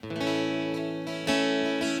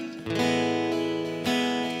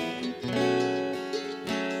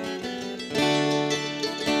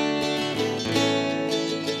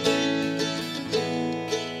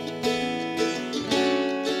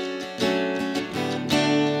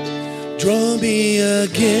Draw me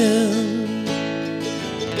again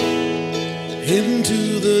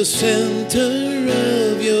into the center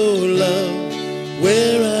of your love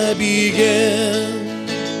where I began.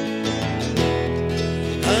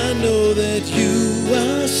 I know that you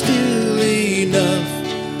are still enough.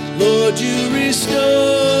 Lord, you restore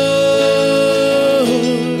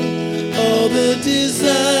all the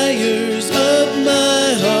desires of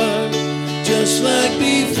my heart, just like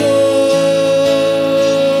before.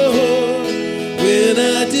 When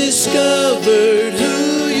I discovered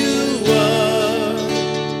who you are,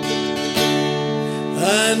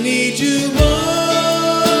 I need you more.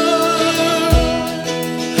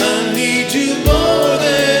 I need you more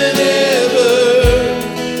than ever.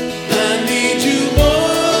 I need you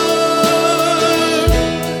more.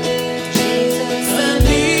 Jesus, I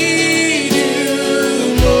need you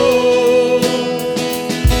more.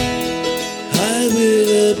 I will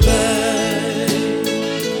abide.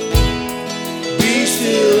 Be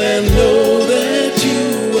still and know that you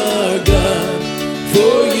are God,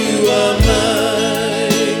 for you are mine.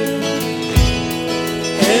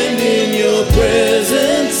 And in your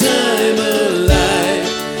presence I'm alive,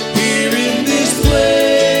 here in this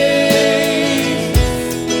place.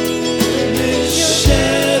 In this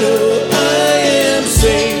shadow I am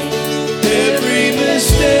safe, every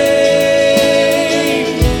mistake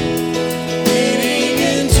leading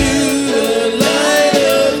into the light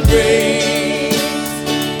of grace.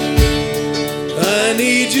 I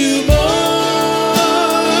need you more.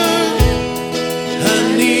 I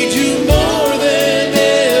need you more than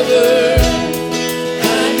ever.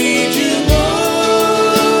 I need you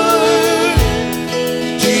more.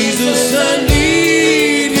 Jesus, I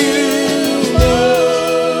need you more.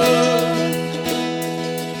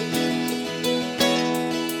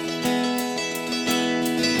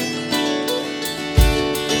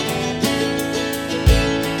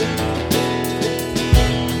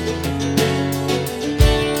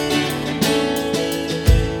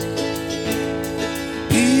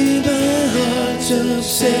 Be my heart's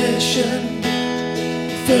obsession,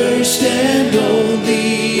 first and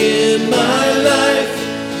only in my life.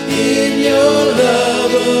 In your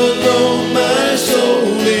love alone my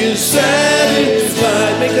soul is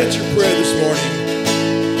satisfied. Make that your prayer this morning.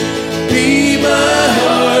 Be my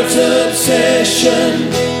heart's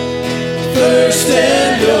obsession, first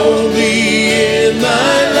and only in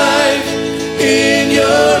my life. In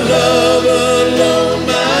your love alone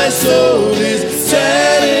my soul is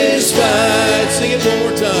satisfied. Sing it one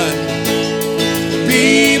more time.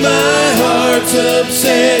 Be my heart's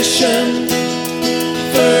obsession,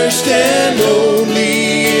 first and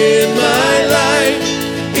only in my life.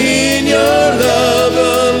 In your love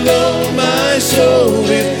alone my soul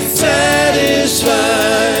is satisfied.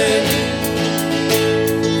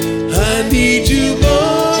 I need you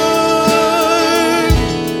more.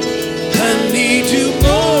 I need you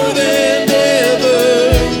more than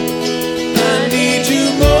ever. I need you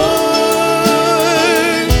more.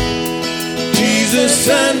 Jesus,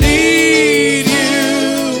 I need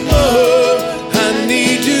you more. I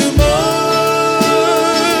need you more.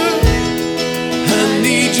 I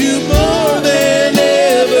need you more than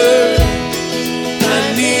ever. I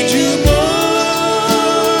need you more.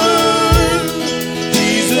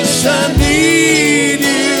 Jesus, I need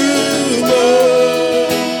you more.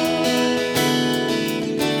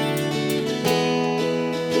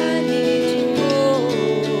 I need you more.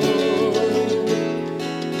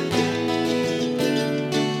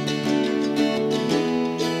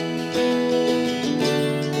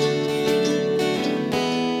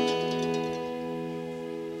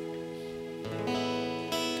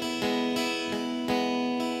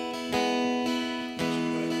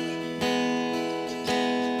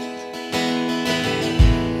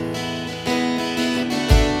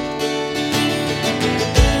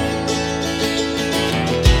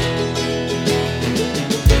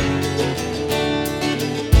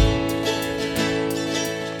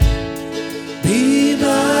 Be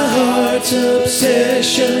my heart's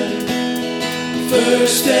obsession,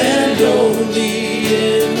 first and only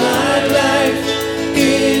in my life.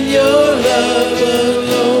 In your love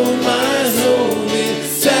alone my soul is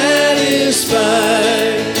satisfied.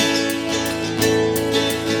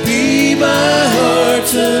 Be my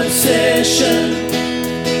heart's obsession,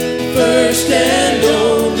 first and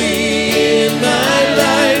only in my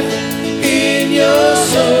life. In your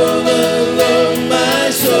soul alone my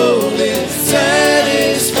soul is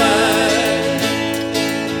satisfied.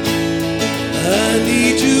 I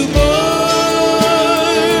need you more.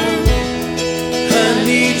 I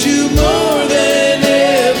need you more than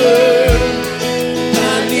ever.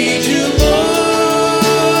 I need you more.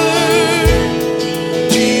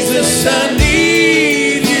 Jesus, I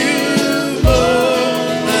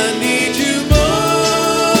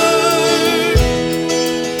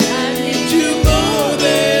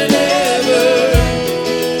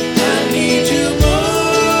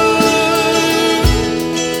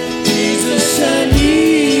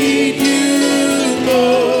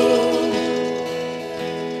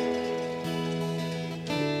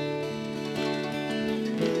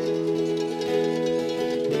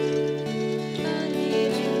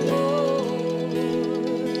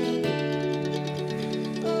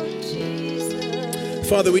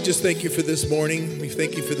Father, we just thank you for this morning. We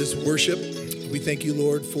thank you for this worship. We thank you,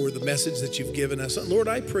 Lord, for the message that you've given us. Lord,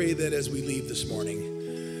 I pray that as we leave this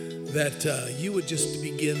morning, that you would just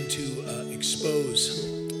begin to expose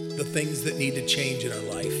the things that need to change in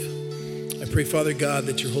our life. I pray, Father God,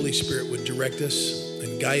 that your Holy Spirit would direct us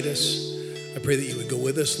and guide us. I pray that you would go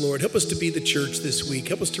with us, Lord. Help us to be the church this week.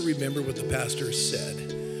 Help us to remember what the pastor has said,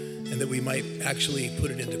 and that we might actually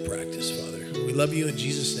put it into practice, Father. We love you in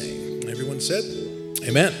Jesus' name. Everyone said,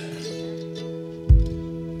 amen.